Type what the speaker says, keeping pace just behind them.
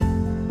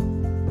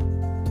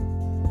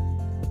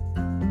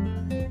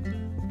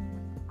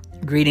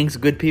Greetings,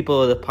 good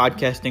people of the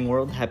podcasting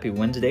world. Happy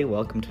Wednesday.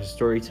 Welcome to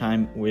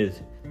Storytime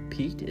with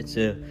Pete. It's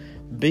a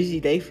busy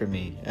day for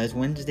me, as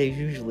Wednesdays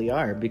usually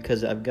are,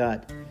 because I've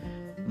got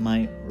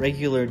my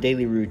regular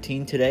daily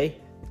routine today,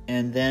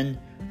 and then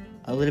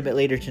a little bit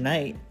later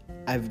tonight,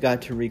 I've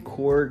got to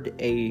record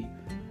a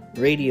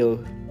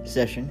radio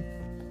session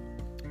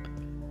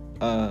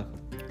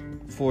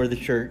for the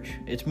church.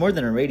 It's more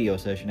than a radio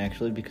session,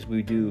 actually, because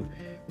we do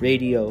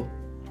radio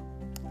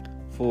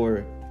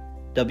for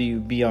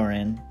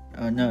WBRN.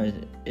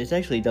 It's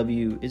actually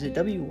is it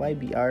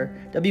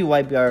WYBR?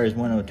 WYBR is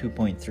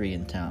 102.3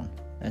 in town.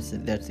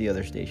 That's the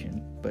other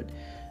station. But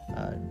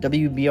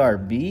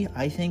WBRB,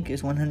 I think,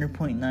 is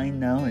 100.9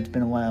 now. It's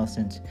been a while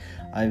since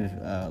I've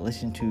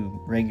listened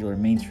to regular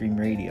mainstream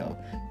radio.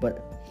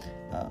 But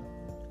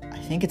I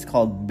think it's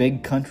called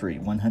Big Country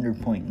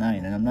 100.9,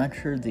 and I'm not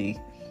sure the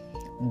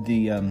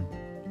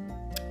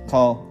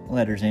call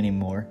letters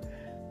anymore.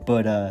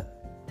 But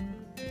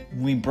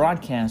we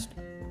broadcast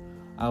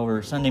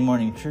our Sunday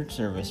morning church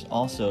service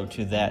also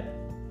to that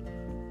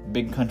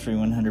Big Country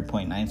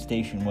 100.9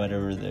 station,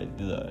 whatever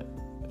the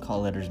call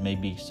letters may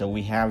be. So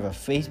we have a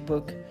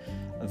Facebook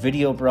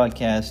video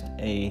broadcast,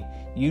 a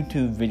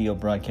YouTube video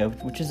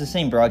broadcast, which is the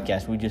same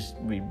broadcast. We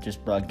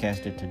just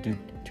broadcast it to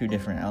two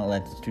different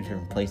outlets, two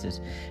different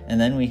places,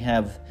 and then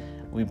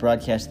we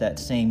broadcast that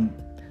same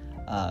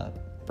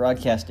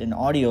broadcast in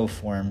audio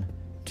form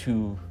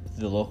to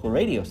the local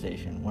radio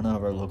station, one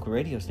of our local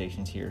radio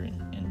stations here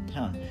in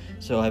town.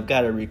 So I've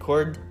got to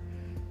record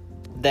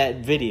that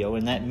video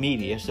and that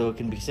media so it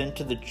can be sent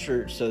to the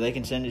church, so they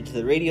can send it to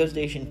the radio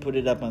station, put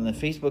it up on the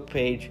Facebook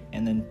page,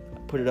 and then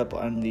put it up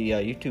on the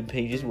YouTube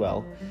page as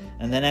well.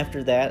 And then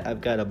after that,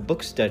 I've got a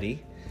book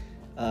study.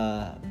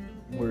 We're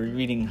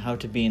reading How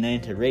to Be an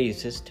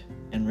Anti-Racist,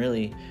 and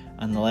really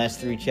on the last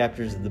 3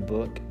 chapters of the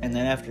book. And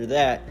then after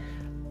that,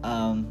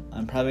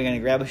 I'm probably going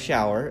to grab a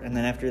shower, and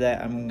then after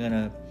that, I'm going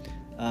to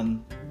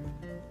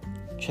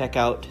check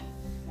out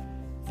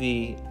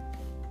the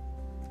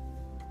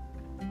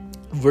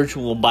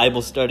virtual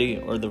Bible study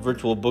or the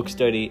virtual book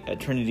study at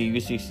Trinity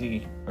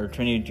UCC or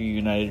Trinity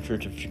United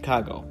Church of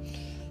Chicago.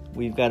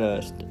 We've got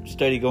a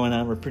study going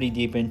on. We're pretty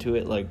deep into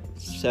it, like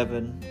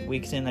 7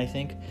 weeks in, I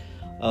think,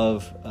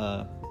 of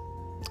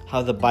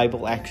how the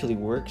Bible actually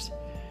works.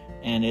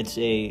 And it's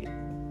a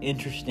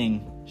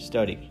interesting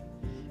study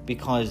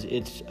because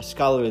it's a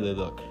scholarly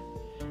look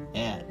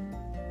at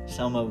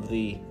some of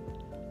the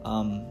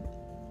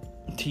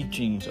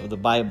teachings of the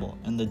Bible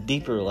and the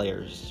deeper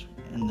layers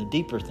and the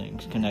deeper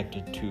things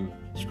connected to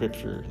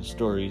scripture and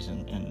stories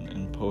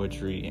and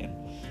poetry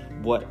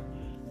and what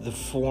the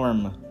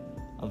form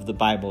of the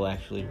Bible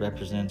actually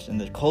represents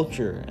and the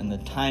culture and the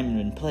time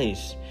and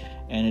place.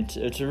 And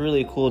it's a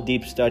really cool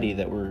deep study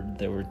that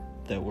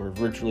we're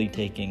virtually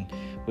taking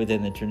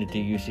within the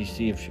Trinity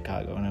UCC of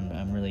Chicago, and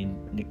I'm really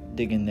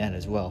digging that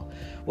as well.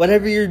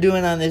 Whatever you're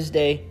doing on this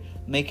day,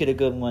 make it a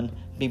good one.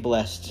 Be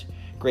blessed.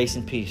 Grace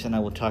and peace, and I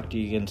will talk to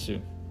you again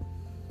soon.